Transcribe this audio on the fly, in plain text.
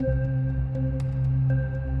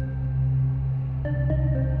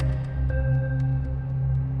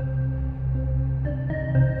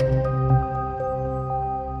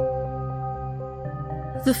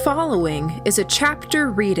The following is a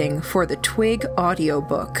chapter reading for the Twig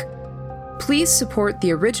audiobook. Please support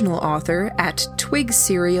the original author at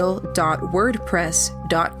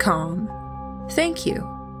twigserial.wordpress.com. Thank you.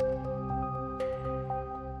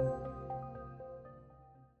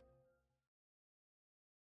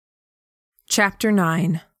 Chapter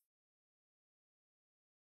 9.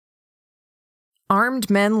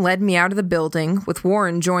 Armed men led me out of the building, with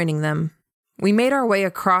Warren joining them. We made our way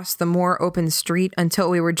across the more open street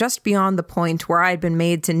until we were just beyond the point where I had been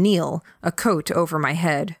made to kneel, a coat over my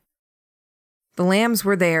head. The lambs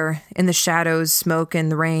were there, in the shadows, smoke,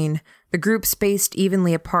 and the rain, the group spaced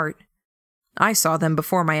evenly apart. I saw them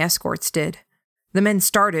before my escorts did. The men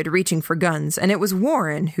started reaching for guns, and it was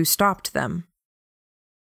Warren who stopped them.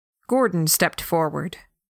 Gordon stepped forward.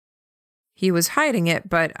 He was hiding it,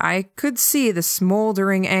 but I could see the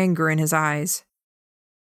smoldering anger in his eyes.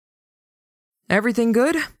 "Everything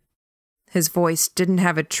good?" His voice didn't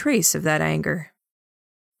have a trace of that anger.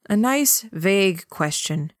 A nice, vague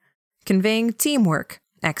question, conveying teamwork,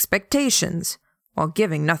 expectations, while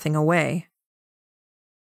giving nothing away.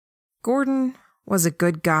 Gordon was a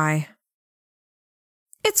good guy.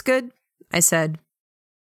 "It's good," I said.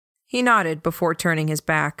 He nodded before turning his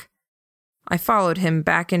back. I followed him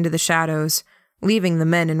back into the shadows, leaving the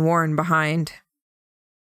men and Warren behind.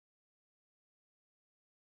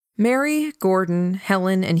 Mary, Gordon,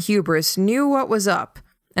 Helen, and Hubris knew what was up,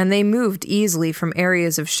 and they moved easily from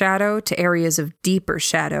areas of shadow to areas of deeper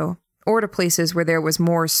shadow, or to places where there was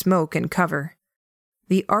more smoke and cover.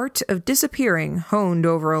 The art of disappearing honed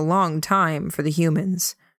over a long time for the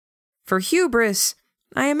humans. For Hubris,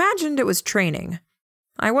 I imagined it was training.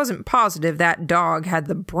 I wasn't positive that dog had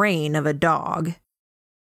the brain of a dog.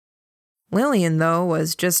 Lillian, though,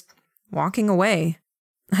 was just walking away.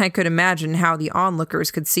 I could imagine how the onlookers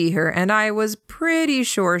could see her, and I was pretty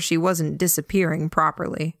sure she wasn't disappearing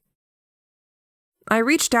properly. I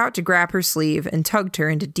reached out to grab her sleeve and tugged her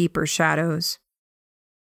into deeper shadows.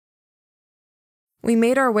 We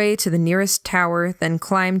made our way to the nearest tower, then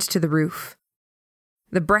climbed to the roof.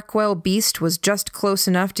 The Breckwell beast was just close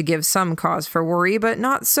enough to give some cause for worry, but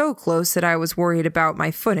not so close that I was worried about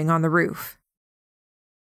my footing on the roof.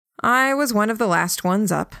 I was one of the last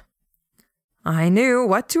ones up. I knew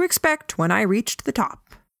what to expect when I reached the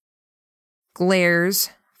top.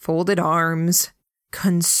 Glares, folded arms,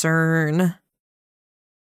 concern.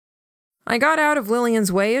 I got out of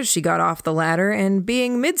Lillian's way as she got off the ladder, and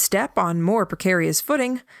being mid-step on more precarious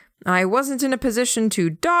footing, I wasn't in a position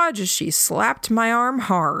to dodge as she slapped my arm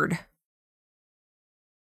hard.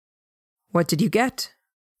 "What did you get?"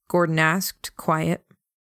 Gordon asked, quiet.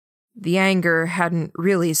 The anger hadn't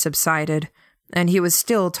really subsided, and he was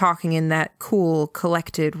still talking in that cool,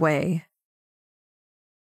 collected way.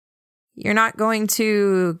 "You're not going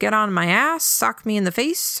to get on my ass, sock me in the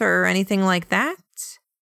face, or anything like that?"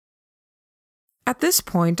 "At this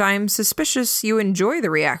point, I'm suspicious you enjoy the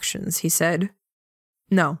reactions," he said.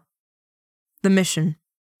 "No. The mission.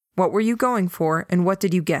 What were you going for, and what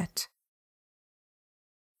did you get?"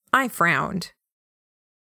 I frowned.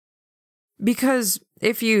 "Because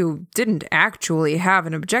if you didn't actually have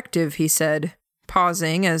an objective," he said,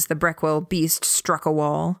 pausing as the Breckwell beast struck a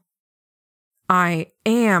wall, "I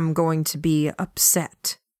am going to be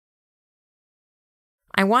upset."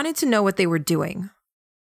 I wanted to know what they were doing.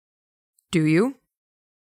 "Do you?"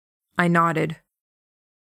 I nodded.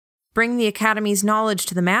 "Bring the Academy's knowledge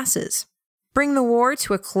to the masses. Bring the war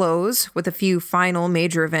to a close with a few final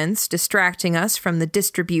major events distracting us from the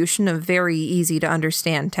distribution of very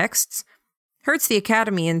easy-to-understand texts. Hurts the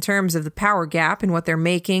Academy in terms of the power gap and what they're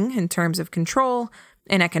making in terms of control,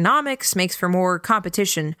 and economics makes for more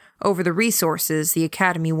competition over the resources the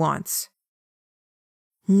Academy wants."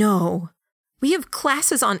 "No. We have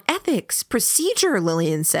classes on ethics, procedure,"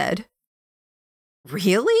 Lillian said.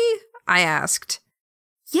 "Really?" I asked.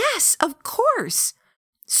 "Yes, of course.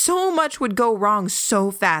 So much would go wrong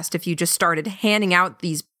so fast if you just started handing out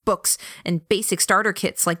these books and basic starter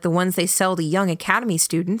kits like the ones they sell to young Academy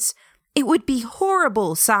students. It would be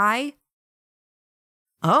horrible, Sai."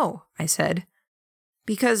 "Oh," I said,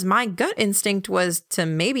 because my gut instinct was to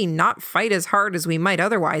maybe not fight as hard as we might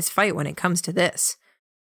otherwise fight when it comes to this.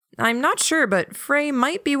 I'm not sure, but Frey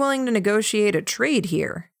might be willing to negotiate a trade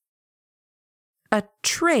here. "A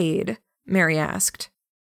trade?" Mary asked.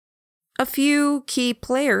 "A few key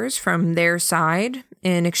players from their side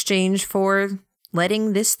in exchange for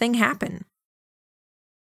letting this thing happen."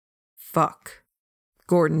 "Fuck,"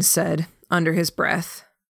 Gordon said under his breath.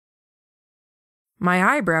 My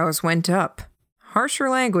eyebrows went up, harsher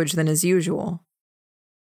language than as usual.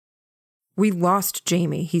 "We lost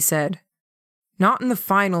Jamie," he said. "Not in the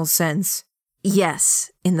final sense.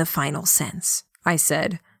 Yes, in the final sense, I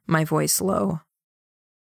said, my voice low.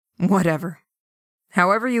 Whatever.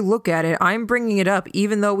 However you look at it, I'm bringing it up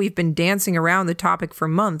even though we've been dancing around the topic for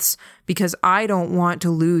months because I don't want to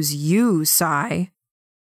lose you, Sai.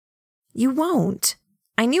 You won't.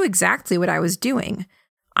 I knew exactly what I was doing.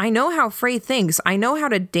 I know how Frey thinks. I know how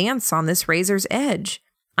to dance on this razor's edge.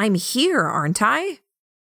 I'm here, aren't I?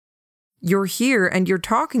 You're here and you're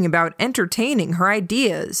talking about entertaining her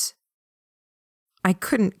ideas. I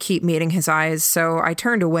couldn't keep meeting his eyes, so I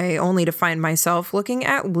turned away only to find myself looking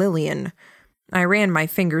at Lillian. I ran my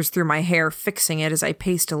fingers through my hair, fixing it as I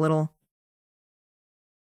paced a little.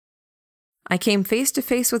 I came face to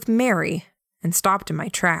face with Mary and stopped in my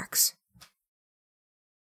tracks.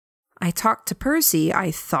 I talked to Percy,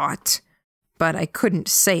 I thought, but I couldn't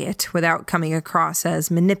say it without coming across as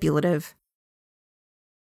manipulative.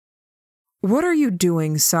 What are you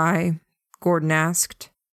doing, Sai? Gordon asked.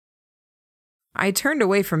 I turned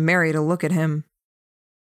away from Mary to look at him.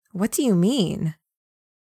 What do you mean?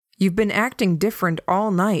 You've been acting different all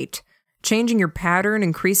night, changing your pattern,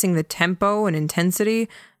 increasing the tempo and intensity,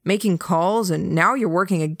 making calls, and now you're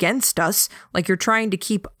working against us like you're trying to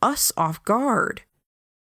keep us off guard.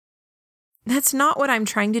 That's not what I'm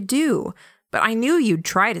trying to do, but I knew you'd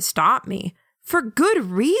try to stop me. For good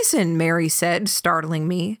reason, Mary said, startling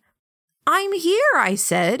me. I'm here, I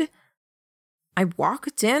said. I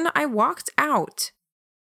walked in, I walked out.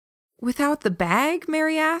 Without the bag?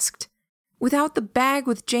 Mary asked. Without the bag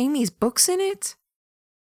with Jamie's books in it?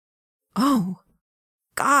 Oh,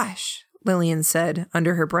 gosh, Lillian said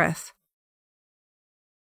under her breath.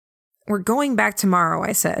 We're going back tomorrow,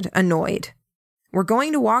 I said, annoyed. We're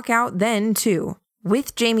going to walk out then, too,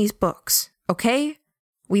 with Jamie's books, okay?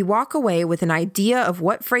 We walk away with an idea of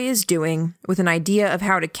what Frey is doing, with an idea of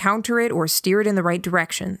how to counter it or steer it in the right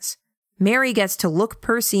directions. Mary gets to look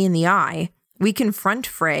Percy in the eye, we confront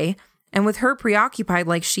Frey, and with her preoccupied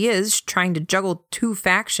like she is, trying to juggle 2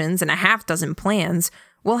 factions and a half-dozen plans,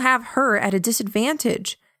 we'll have her at a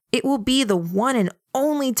disadvantage. It will be the one and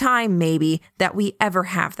only time, maybe, that we ever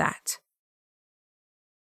have that.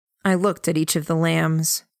 I looked at each of the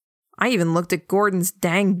lambs. I even looked at Gordon's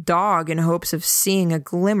dang dog in hopes of seeing a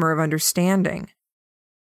glimmer of understanding.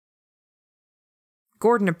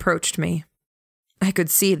 Gordon approached me. I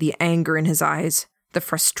could see the anger in his eyes, the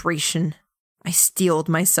frustration. I steeled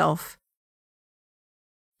myself.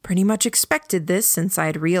 Pretty much expected this since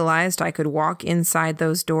I'd realized I could walk inside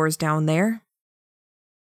those doors down there.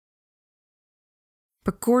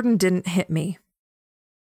 But Gordon didn't hit me.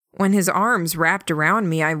 When his arms wrapped around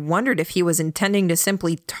me, I wondered if he was intending to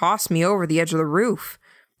simply toss me over the edge of the roof.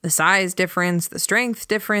 The size difference, the strength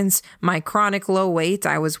difference, my chronic low weight,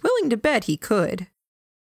 I was willing to bet he could.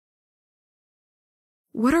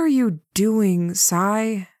 What are you doing,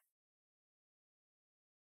 Sai?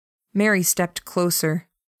 Mary stepped closer,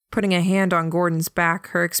 putting a hand on Gordon's back,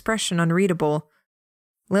 her expression unreadable.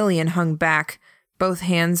 Lillian hung back, both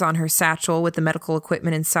hands on her satchel with the medical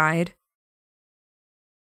equipment inside.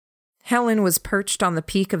 Helen was perched on the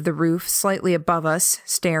peak of the roof, slightly above us,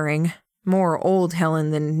 staring. More old Helen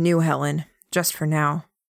than new Helen, just for now.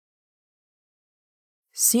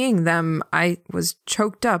 Seeing them, I was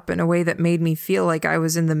choked up in a way that made me feel like I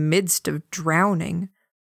was in the midst of drowning.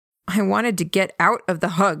 I wanted to get out of the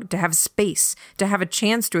hug, to have space, to have a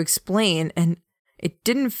chance to explain, and it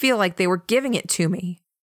didn't feel like they were giving it to me.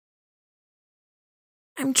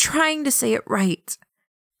 I'm trying to say it right.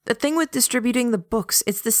 The thing with distributing the books,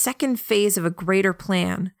 it's the second phase of a greater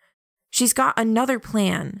plan. She's got another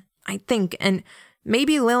plan, I think, and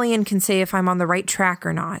maybe Lillian can say if I'm on the right track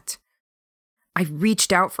or not. I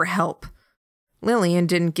reached out for help. Lillian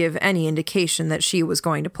didn't give any indication that she was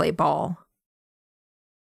going to play ball.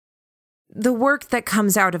 The work that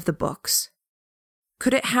comes out of the books.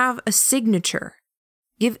 Could it have a signature?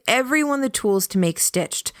 Give everyone the tools to make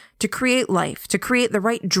Stitched, to create life, to create the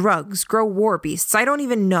right drugs, grow war beasts, I don't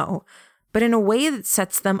even know, but in a way that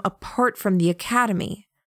sets them apart from the Academy.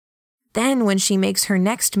 Then when she makes her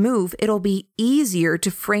next move, it'll be easier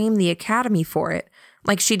to frame the Academy for it,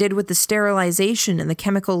 like she did with the sterilization and the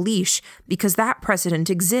chemical leash, because that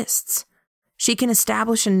precedent exists. She can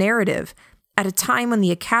establish a narrative at a time when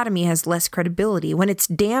the Academy has less credibility, when it's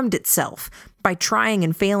damned itself by trying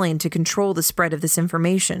and failing to control the spread of this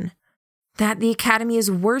information. That the Academy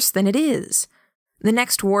is worse than it is. The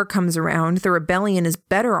next war comes around, the rebellion is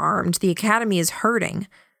better armed, the Academy is hurting.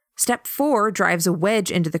 Step 4 drives a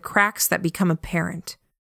wedge into the cracks that become apparent.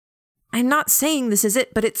 I'm not saying this is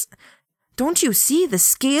it, but it's... Don't you see the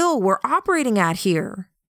scale we're operating at here?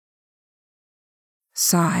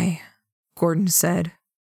 Sigh, Gordon said.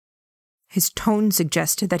 His tone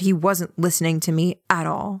suggested that he wasn't listening to me at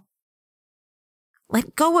all.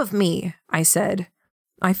 "Let go of me," I said.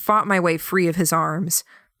 I fought my way free of his arms.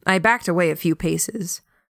 I backed away a few paces.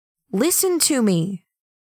 "Listen to me."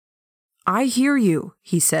 "I hear you,"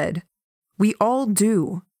 he said. "We all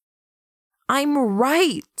do." "I'm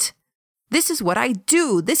right. This is what I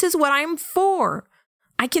do. This is what I'm for.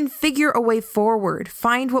 I can figure a way forward,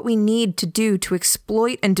 find what we need to do to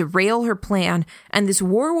exploit and derail her plan, and this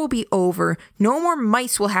war will be over. No more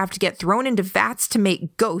mice will have to get thrown into vats to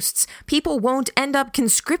make ghosts. People won't end up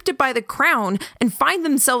conscripted by the crown and find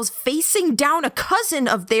themselves facing down a cousin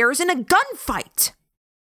of theirs in a gunfight."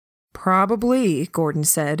 "Probably," Gordon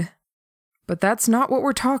said. "But that's not what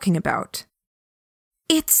we're talking about."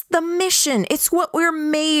 "It's the mission. It's what we're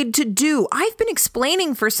made to do. I've been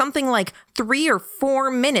explaining for something like 3 or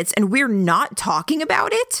 4 minutes, and we're not talking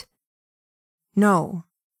about it?" "No,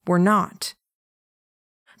 we're not."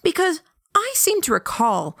 "Because I seem to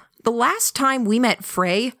recall the last time we met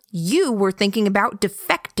Frey, you were thinking about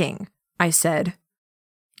defecting," I said.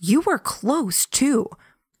 "You were close, too.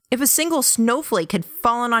 If a single snowflake had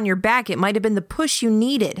fallen on your back, it might have been the push you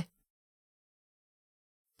needed."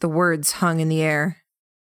 The words hung in the air.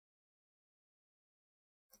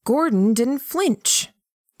 Gordon didn't flinch.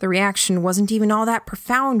 The reaction wasn't even all that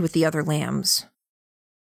profound with the other lambs.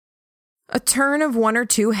 A turn of 1 or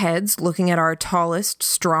 2 heads looking at our tallest,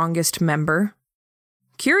 strongest member.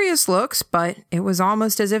 Curious looks, but it was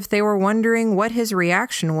almost as if they were wondering what his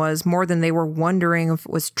reaction was more than they were wondering if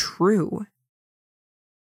it was true.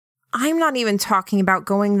 "I'm not even talking about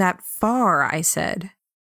going that far," I said.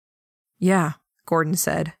 "Yeah," Gordon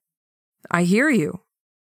said. "I hear you."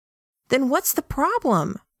 "Then what's the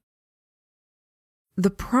problem?" "The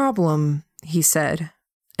problem," he said,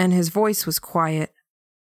 and his voice was quiet,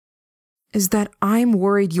 "is that I'm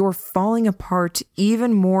worried you're falling apart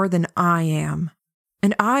even more than I am.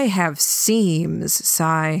 And I have seams,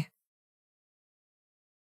 Sai."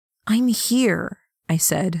 "I'm here," I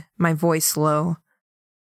said, my voice low.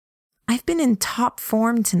 "I've been in top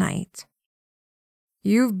form tonight."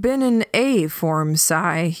 "You've been in A form,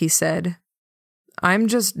 Sai," he said. "I'm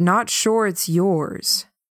just not sure it's yours."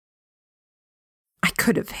 I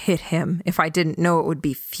could have hit him if I didn't know it would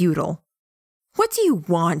be futile. "What do you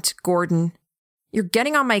want, Gordon? You're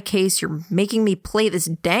getting on my case, you're making me play this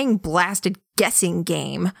dang blasted guessing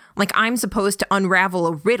game, like I'm supposed to unravel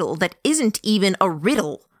a riddle that isn't even a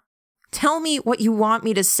riddle. Tell me what you want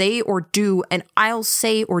me to say or do, and I'll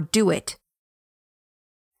say or do it."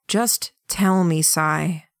 "Just tell me,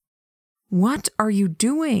 Sai. What are you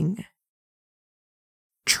doing?"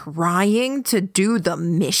 "Trying to do the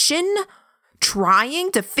mission?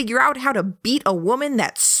 Trying to figure out how to beat a woman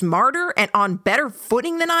that's smarter and on better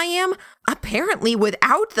footing than I am, apparently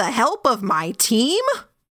without the help of my team?"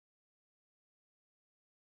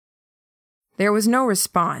 There was no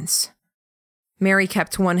response. Mary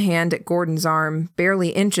kept one hand at Gordon's arm, barely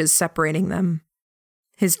inches separating them.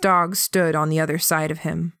 His dog stood on the other side of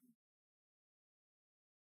him.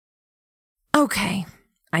 "Okay,"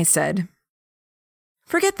 I said.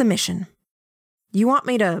 "Forget the mission. You want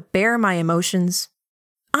me to bear my emotions?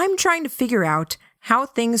 I'm trying to figure out how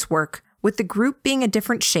things work with the group being a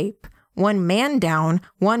different shape, 1 man down,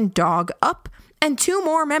 1 dog up, and 2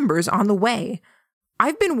 more members on the way.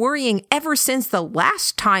 I've been worrying ever since the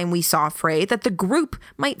last time we saw Frey that the group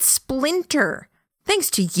might splinter. Thanks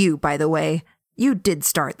to you, by the way. You did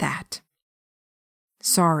start that."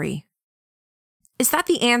 "Sorry." "Is that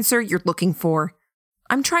the answer you're looking for?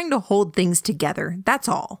 I'm trying to hold things together, that's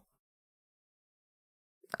all."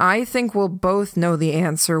 "I think we'll both know the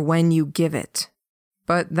answer when you give it,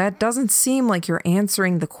 but that doesn't seem like you're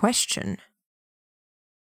answering the question."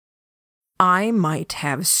 I might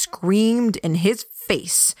have screamed in his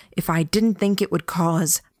face if I didn't think it would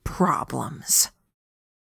cause problems.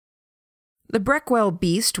 The Breckwell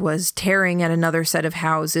beast was tearing at another set of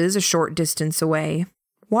houses a short distance away,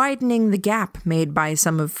 widening the gap made by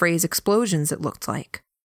some of Frey's explosions, it looked like.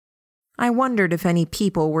 I wondered if any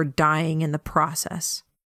people were dying in the process.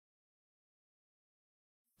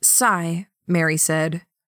 "Sai," Mary said.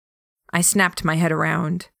 I snapped my head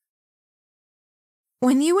around.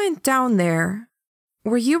 "When you went down there,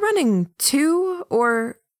 were you running to,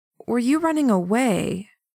 or were you running away?"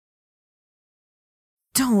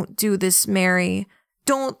 "Don't do this, Mary.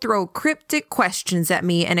 Don't throw cryptic questions at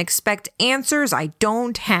me and expect answers I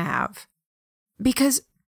don't have. Because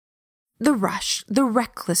the rush, the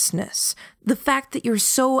recklessness, the fact that you're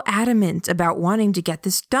so adamant about wanting to get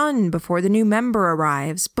this done before the new member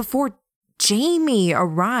arrives, before Jamie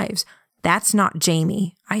arrives." "That's not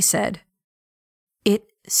Jamie," I said.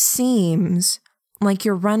 "It seems like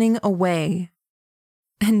you're running away.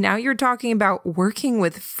 And now you're talking about working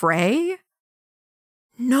with Frey?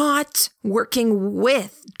 Not working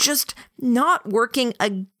with, just not working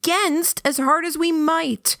against as hard as we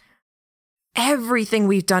might. Everything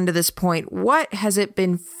we've done to this point, what has it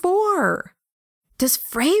been for? Does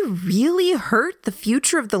Frey really hurt the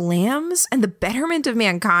future of the lambs and the betterment of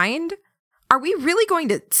mankind? Are we really going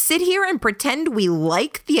to sit here and pretend we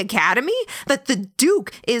like the Academy? That the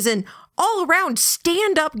Duke is an all-around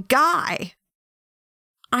stand-up guy?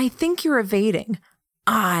 I think you're evading.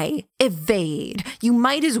 I evade. You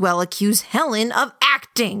might as well accuse Helen of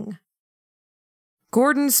acting.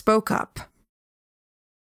 Gordon spoke up.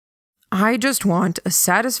 I just want a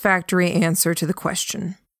satisfactory answer to the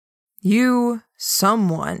question. You,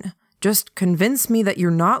 someone, just convince me that you're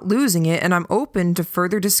not losing it, and I'm open to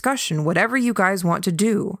further discussion, whatever you guys want to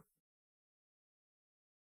do.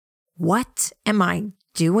 What am I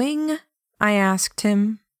doing? I asked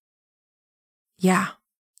him. Yeah,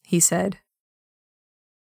 he said.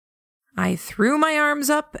 I threw my arms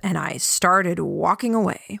up and I started walking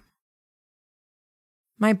away.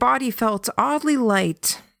 My body felt oddly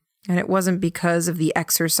light, and it wasn't because of the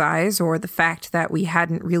exercise or the fact that we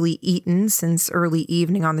hadn't really eaten since early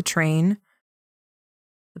evening on the train.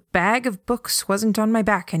 The bag of books wasn't on my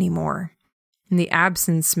back anymore, and the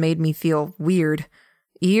absence made me feel weird,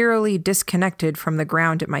 eerily disconnected from the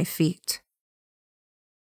ground at my feet.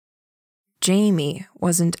 Jamie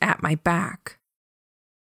wasn't at my back.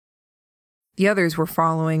 The others were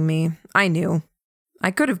following me. I knew.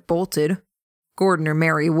 I could have bolted. Gordon or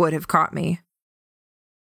Mary would have caught me.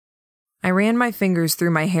 I ran my fingers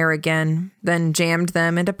through my hair again, then jammed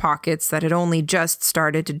them into pockets that had only just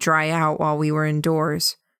started to dry out while we were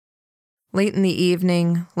indoors. Late in the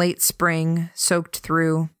evening, late spring, soaked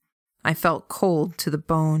through, I felt cold to the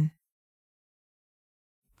bone.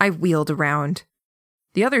 I wheeled around.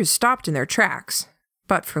 The others stopped in their tracks,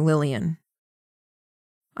 but for Lillian.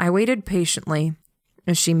 I waited patiently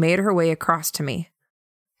as she made her way across to me,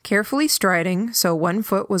 carefully striding so one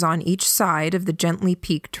foot was on each side of the gently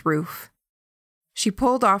peaked roof. She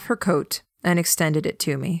pulled off her coat and extended it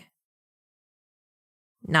to me.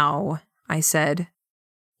 No, I said.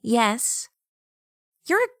 Yes.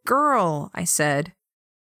 You're a girl, I said.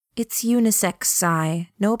 It's unisex, Sai.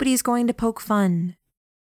 Nobody's going to poke fun.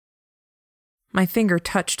 My finger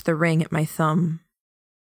touched the ring at my thumb.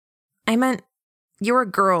 I meant, you're a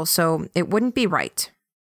girl, so it wouldn't be right.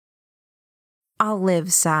 I'll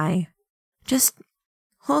live, Sai. Just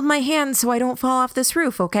hold my hand so I don't fall off this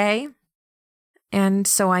roof, okay? And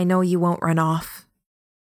so I know you won't run off.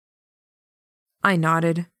 I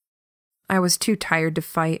nodded. I was too tired to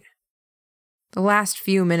fight. The last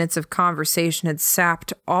few minutes of conversation had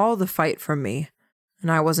sapped all the fight from me,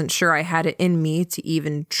 and I wasn't sure I had it in me to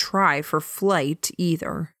even try for flight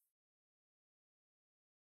either.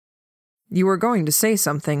 You were going to say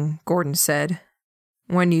something, Gordon said,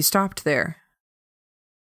 when you stopped there.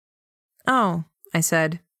 Oh, I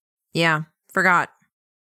said. Yeah, forgot.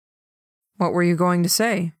 What were you going to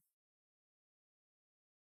say?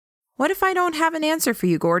 What if I don't have an answer for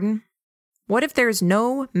you, Gordon? What if there's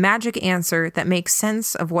no magic answer that makes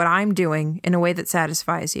sense of what I'm doing in a way that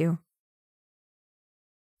satisfies you?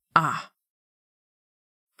 Ah.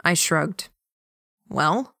 I shrugged.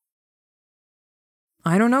 Well?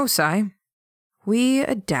 I don't know, Sai. We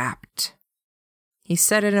adapt. He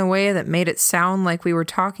said it in a way that made it sound like we were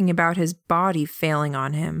talking about his body failing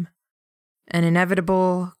on him. An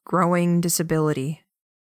inevitable, growing disability.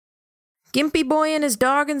 Gimpy Boy and his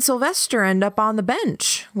dog and Sylvester end up on the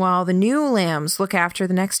bench, while the new lambs look after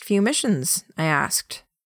the next few missions, I asked.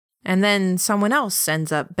 And then someone else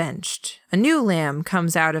ends up benched. A new lamb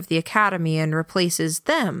comes out of the academy and replaces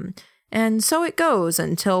them, and so it goes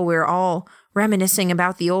until we're all reminiscing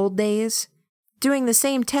about the old days, doing the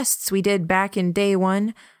same tests we did back in day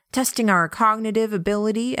one, testing our cognitive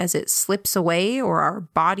ability as it slips away or our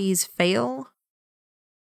bodies fail.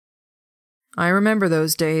 I remember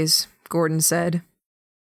those days, Gordon said.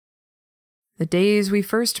 The days we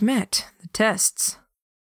first met, the tests.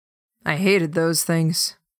 I hated those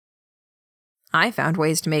things. I found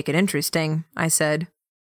ways to make it interesting, I said.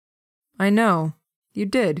 I know, you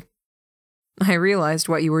did. I realized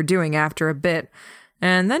what you were doing after a bit,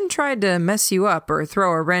 and then tried to mess you up or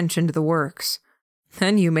throw a wrench into the works.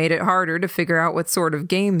 Then you made it harder to figure out what sort of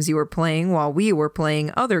games you were playing while we were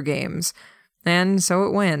playing other games. And so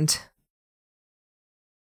it went.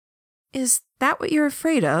 Is that what you're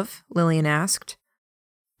afraid of? Lillian asked.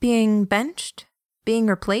 Being benched? Being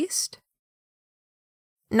replaced?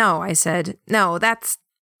 No, I said. No, that's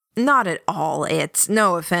not at all. It's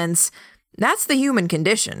no offense. That's the human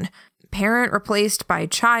condition. parent replaced by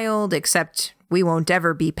child, except we won't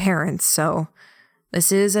ever be parents, so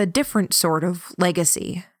this is a different sort of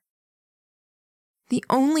legacy. The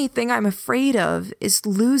only thing I'm afraid of is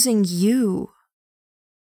losing you.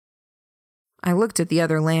 I looked at the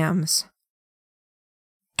other lambs.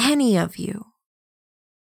 Any of you.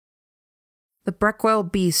 The Breckwell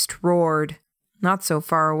beast roared, not so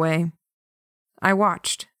far away. I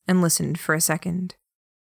watched and listened for a second.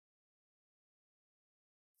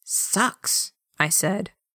 Sucks, I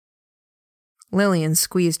said. Lillian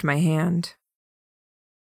squeezed my hand.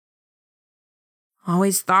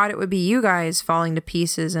 Always thought it would be you guys falling to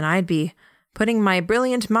pieces and I'd be putting my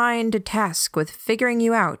brilliant mind to task with figuring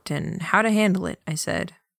you out and how to handle it, I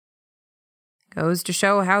said. Goes to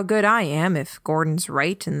show how good I am if Gordon's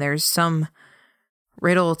right and there's some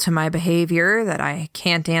riddle to my behavior that I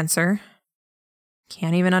can't answer.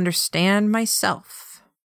 Can't even understand myself.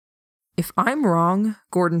 If I'm wrong,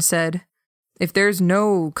 Gordon said, if there's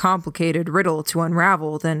no complicated riddle to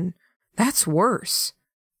unravel, then that's worse.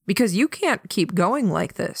 Because you can't keep going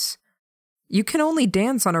like this. You can only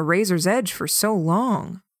dance on a razor's edge for so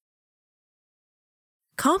long.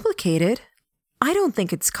 Complicated? I don't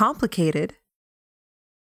think it's complicated.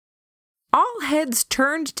 All heads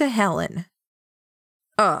turned to Helen.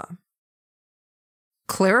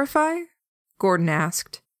 Clarify? Gordon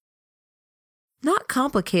asked. Not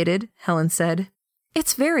complicated, Helen said.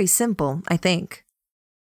 It's very simple, I think.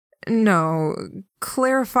 No,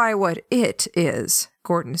 clarify what it is,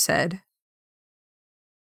 Gordon said.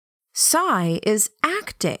 Cy is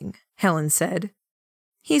acting, Helen said.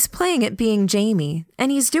 He's playing at being Jamie,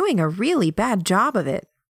 and he's doing a really bad job of it.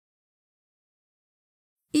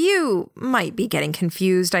 You might be getting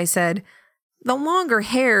confused, I said. The longer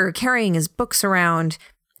hair carrying his books around,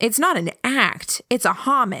 it's not an act, it's a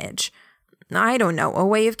homage. I don't know, a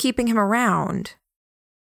way of keeping him around.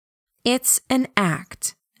 It's an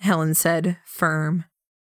act, Helen said, firm.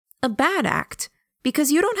 A bad act,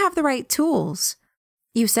 because you don't have the right tools.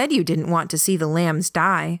 You said you didn't want to see the lambs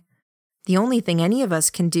die. The only thing any of us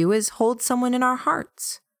can do is hold someone in our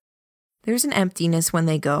hearts. There's an emptiness when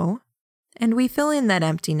they go, and we fill in that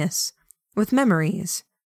emptiness with memories.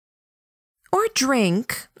 Or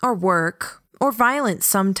drink, or work, or violence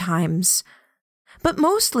sometimes, but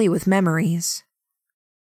mostly with memories.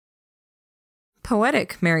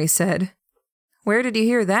 Poetic, Mary said. Where did you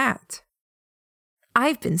hear that?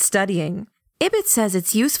 I've been studying. Ibbett says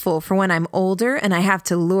it's useful for when I'm older and I have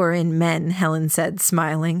to lure in men, Helen said,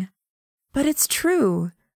 smiling. But it's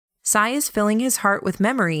true. Cy is filling his heart with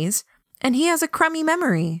memories, and he has a crummy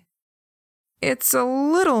memory. It's a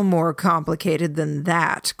little more complicated than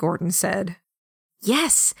that, Gordon said.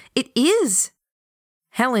 Yes, it is.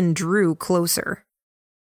 Helen drew closer.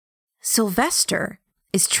 Sylvester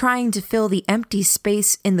is trying to fill the empty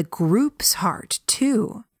space in the group's heart,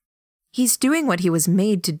 too. He's doing what he was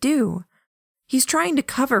made to do. He's trying to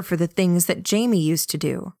cover for the things that Jamie used to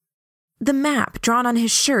do. The map drawn on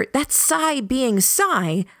his shirt, that's Cy being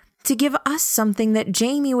Cy, to give us something that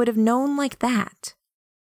Jamie would have known like that.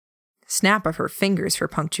 Snap of her fingers for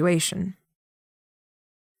punctuation.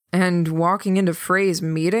 And walking into Frey's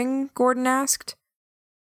meeting? Gordon asked.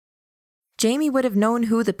 Jamie would have known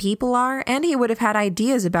who the people are, and he would have had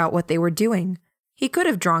ideas about what they were doing. He could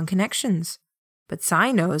have drawn connections. But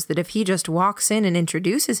Cy knows that if he just walks in and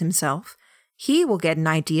introduces himself, he will get an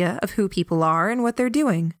idea of who people are and what they're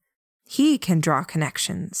doing. He can draw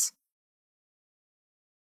connections.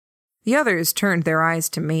 The others turned their eyes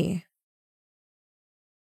to me.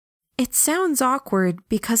 It sounds awkward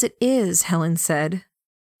because it is, Helen said.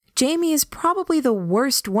 Jamie is probably the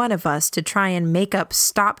worst one of us to try and make up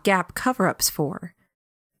stopgap cover-ups for.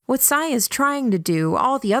 What Cy is trying to do,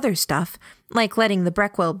 all the other stuff, like letting the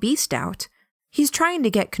Breckwell beast out, he's trying to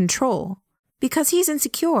get control, because he's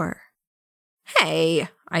insecure. Hey,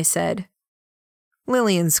 I said.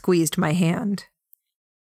 Lillian squeezed my hand.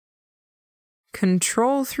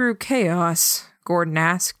 Control through chaos, Gordon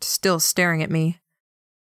asked, still staring at me.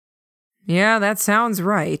 Yeah, that sounds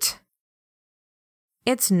right.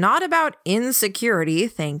 It's not about insecurity,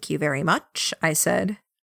 thank you very much, I said.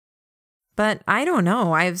 But I don't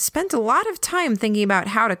know, I've spent a lot of time thinking about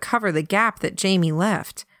how to cover the gap that Jamie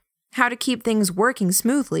left, how to keep things working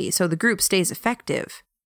smoothly so the group stays effective.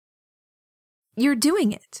 You're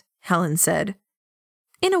doing it, Helen said.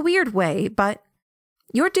 In a weird way, but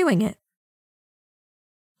you're doing it.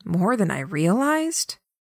 More than I realized?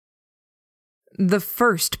 The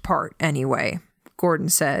first part, anyway, Gordon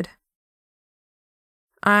said.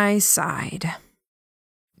 I sighed.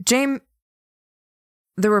 The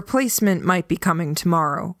replacement might be coming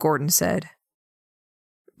tomorrow, Gordon said.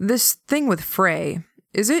 This thing with Frey,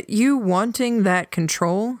 Is it you wanting that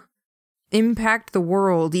control? Impact the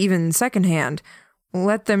world even secondhand.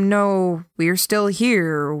 Let them know we're still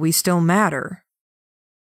here, we still matter.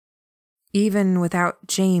 Even without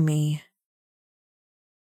Jamie.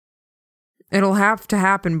 It'll have to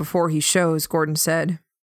happen before he shows, Gordon said.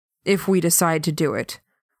 If we decide to do it,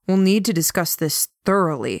 we'll need to discuss this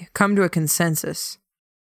thoroughly, come to a consensus.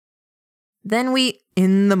 Then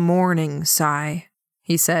in the morning, Sai,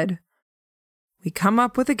 he said. We come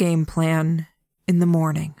up with a game plan in the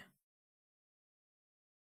morning.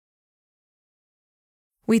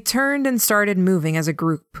 We turned and started moving as a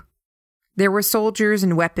group. There were soldiers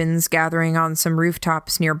and weapons gathering on some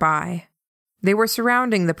rooftops nearby. They were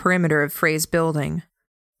surrounding the perimeter of Frey's building.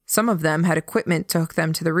 Some of them had equipment to hook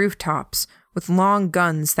them to the rooftops, with long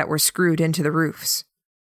guns that were screwed into the roofs.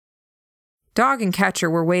 Dog and Catcher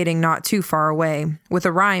were waiting not too far away, with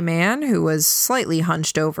a Rye man who was slightly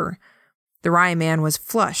hunched over. The Rye man was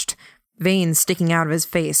flushed, veins sticking out of his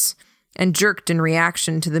face, and jerked in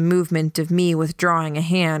reaction to the movement of me withdrawing a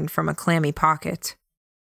hand from a clammy pocket.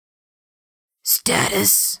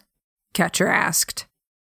 "Status?" Catcher asked.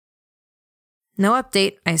 "No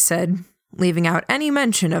update," I said, leaving out any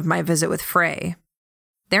mention of my visit with Frey.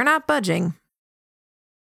 "They're not budging."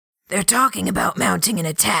 "They're talking about mounting an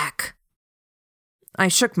attack." I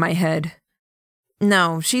shook my head.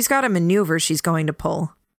 "No, she's got a maneuver she's going to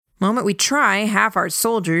pull. Moment we try, half our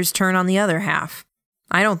soldiers turn on the other half.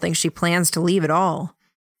 I don't think she plans to leave at all.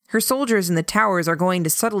 Her soldiers in the towers are going to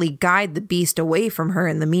subtly guide the beast away from her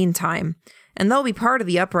in the meantime, and they'll be part of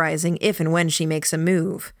the uprising if and when she makes a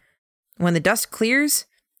move. When the dust clears,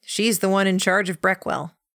 she's the one in charge of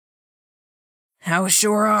Breckwell." "How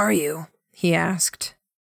sure are you?" he asked.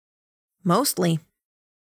 "Mostly."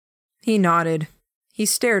 He nodded. He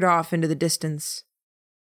stared off into the distance.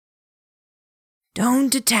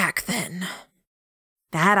 "Don't attack, then."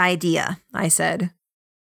 "Bad idea," I said.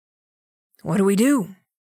 "What do we do?"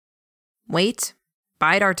 "Wait.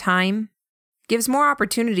 Bide our time. Gives more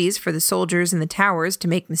opportunities for the soldiers in the towers to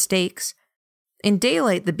make mistakes. In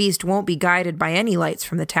daylight, the beast won't be guided by any lights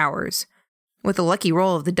from the towers. With a lucky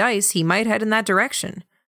roll of the dice, he might head in that direction.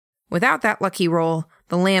 Without that lucky roll,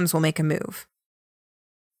 the lambs will make a move."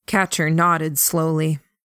 Catcher nodded slowly.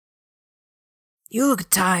 "You look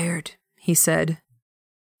tired," he said.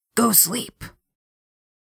 "Go sleep."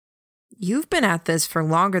 "You've been at this for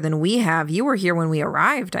longer than we have. You were here when we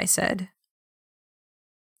arrived," I said.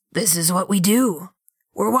 "This is what we do.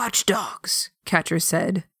 We're watchdogs," Catcher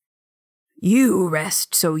said. "You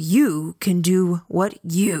rest so you can do what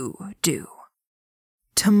you do.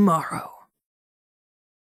 Tomorrow."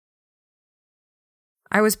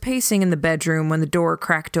 I was pacing in the bedroom when the door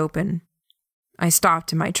cracked open. I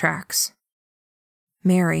stopped in my tracks.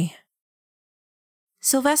 "Mary."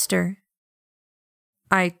 "Sylvester."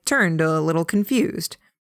 I turned a little confused.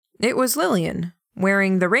 It was Lillian,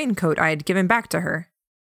 wearing the raincoat I had given back to her.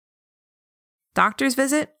 "Doctor's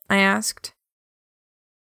visit?" I asked.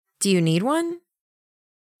 "Do you need one?"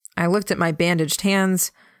 I looked at my bandaged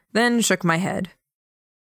hands, then shook my head.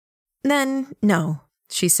 "Then, no,"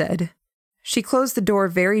 she said. She closed the door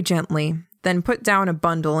very gently, then put down a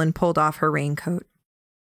bundle and pulled off her raincoat.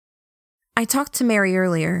 "I talked to Mary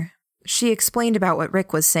earlier. She explained about what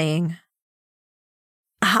Rick was saying."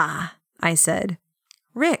 "Ah," I said.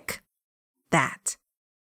 "Rick. That."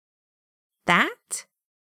 "That?"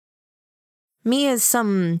 "Me as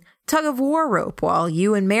some tug-of-war rope while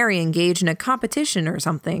you and Mary engage in a competition or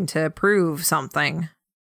something to prove something."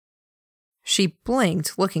 She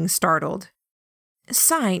blinked, looking startled.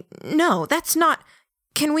 "Sai, no, that's not...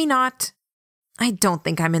 Can we not... I don't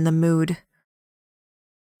think I'm in the mood."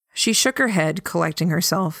 She shook her head, collecting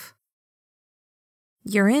herself.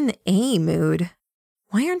 "You're in a mood.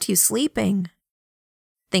 Why aren't you sleeping?"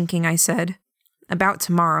 "Thinking," I said. "About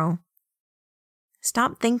tomorrow."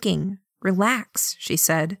 "Stop thinking. Relax," she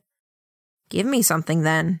said. "Give me something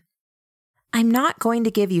then." "I'm not going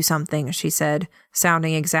to give you something," she said,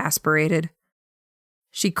 sounding exasperated.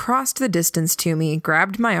 She crossed the distance to me,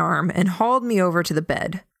 grabbed my arm, and hauled me over to the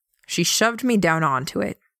bed. She shoved me down onto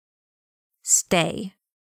it. "Stay."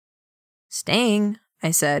 "Staying,"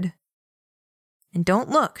 I said. "And don't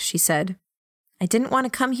look," she said. "I didn't want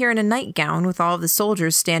to come here in a nightgown with all of the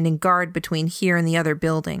soldiers standing guard between here and the other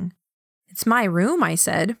building." "It's my room," I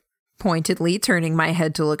said, pointedly turning my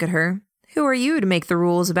head to look at her. "Who are you to make the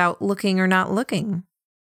rules about looking or not looking?"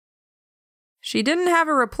 She didn't have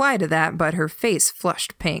a reply to that, but her face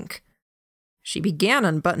flushed pink. She began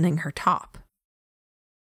unbuttoning her top.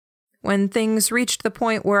 When things reached the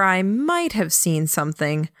point where I might have seen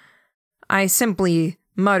something, I simply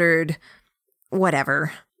muttered,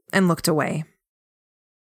 "Whatever," and looked away.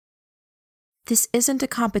 This isn't a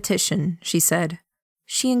competition, she said.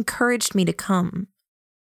 She encouraged me to come.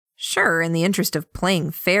 Sure, in the interest of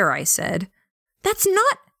playing fair, I said. That's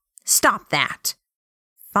not... Stop that.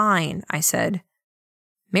 Fine, I said.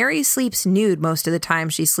 Mary sleeps nude most of the time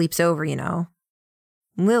she sleeps over, you know.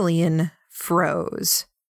 Lillian froze.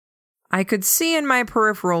 I could see in my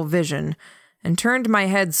peripheral vision and turned my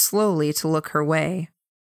head slowly to look her way.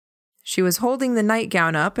 She was holding the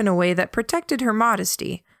nightgown up in a way that protected her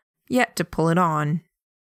modesty, yet to pull it on.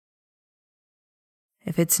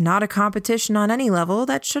 If it's not a competition on any level,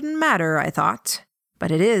 that shouldn't matter, I thought.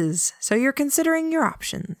 But it is, so you're considering your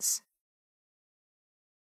options.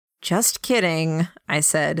 Just kidding, I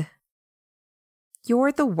said.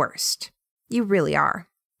 You're the worst. You really are.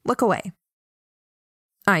 Look away.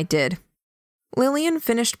 I did. Lillian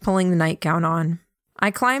finished pulling the nightgown on. I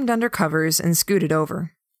climbed under covers and scooted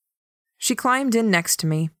over. She climbed in next to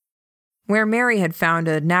me. Where Mary had found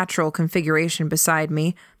a natural configuration beside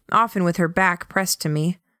me, often with her back pressed to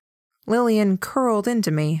me, Lillian curled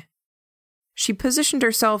into me. She positioned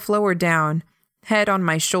herself lower down, head on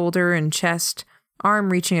my shoulder and chest,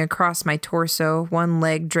 arm reaching across my torso, one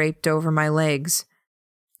leg draped over my legs.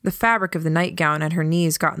 The fabric of the nightgown at her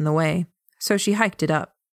knees got in the way, so she hiked it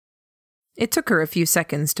up. It took her a few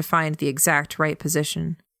seconds to find the exact right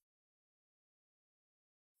position.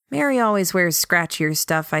 Mary always wears scratchier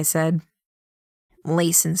stuff, I said.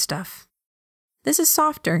 Lace and stuff. This is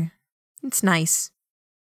softer. It's nice.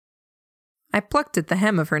 I plucked at the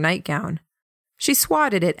hem of her nightgown. She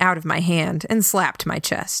swatted it out of my hand and slapped my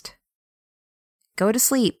chest. Go to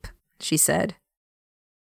sleep, she said.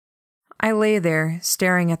 I lay there,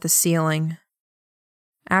 staring at the ceiling.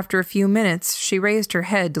 After a few minutes, she raised her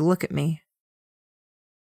head to look at me.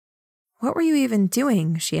 What were you even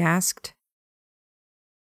doing? She asked.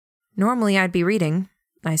 Normally I'd be reading,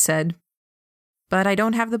 I said, but I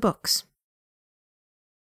don't have the books.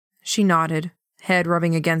 She nodded, head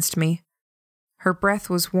rubbing against me. Her breath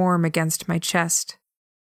was warm against my chest.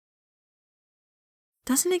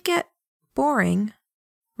 Doesn't it get boring,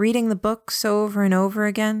 reading the books over and over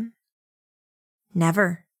again?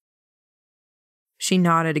 Never. She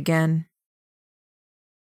nodded again.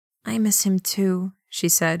 I miss him too, she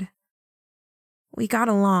said. We got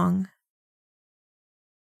along.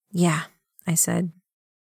 Yeah, I said.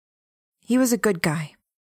 He was a good guy.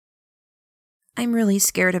 I'm really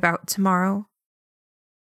scared about tomorrow.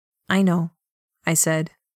 I know, I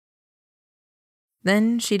said.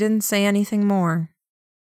 Then she didn't say anything more.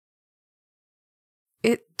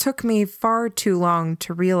 It took me far too long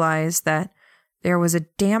to realize that there was a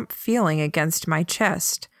damp feeling against my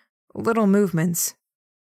chest, little movements.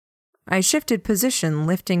 I shifted position,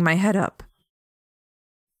 lifting my head up.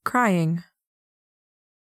 Crying.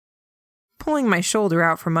 Pulling my shoulder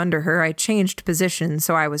out from under her, I changed position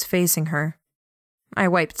so I was facing her. I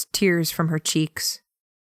wiped tears from her cheeks.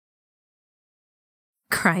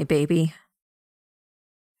 Cry, baby.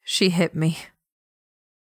 She hit me.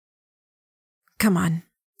 Come on,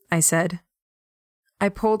 I said. I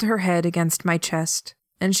pulled her head against my chest,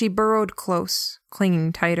 and she burrowed close,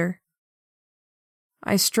 clinging tighter.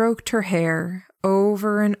 I stroked her hair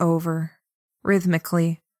over and over,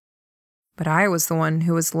 rhythmically, but I was the one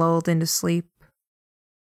who was lulled into sleep.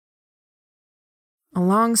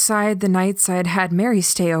 Alongside the nights I'd had Mary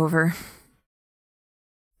stay over,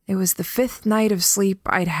 it was the 5th night of sleep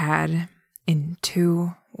I'd had in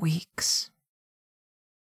 2 weeks.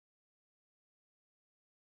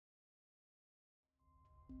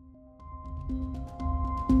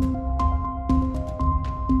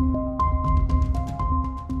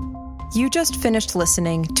 You just finished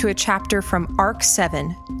listening to a chapter from Arc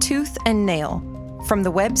 7, Tooth and Nail, from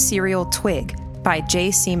the web serial Twig by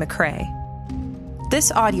J.C. McCrae.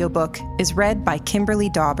 This audiobook is read by Kimberly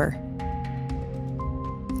Dauber.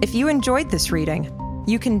 If you enjoyed this reading,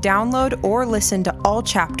 you can download or listen to all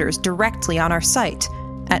chapters directly on our site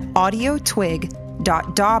at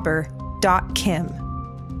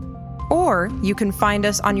audiotwig.dauber.kim. Or you can find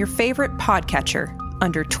us on your favorite podcatcher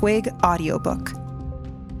under Twig Audiobook.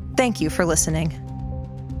 Thank you for listening.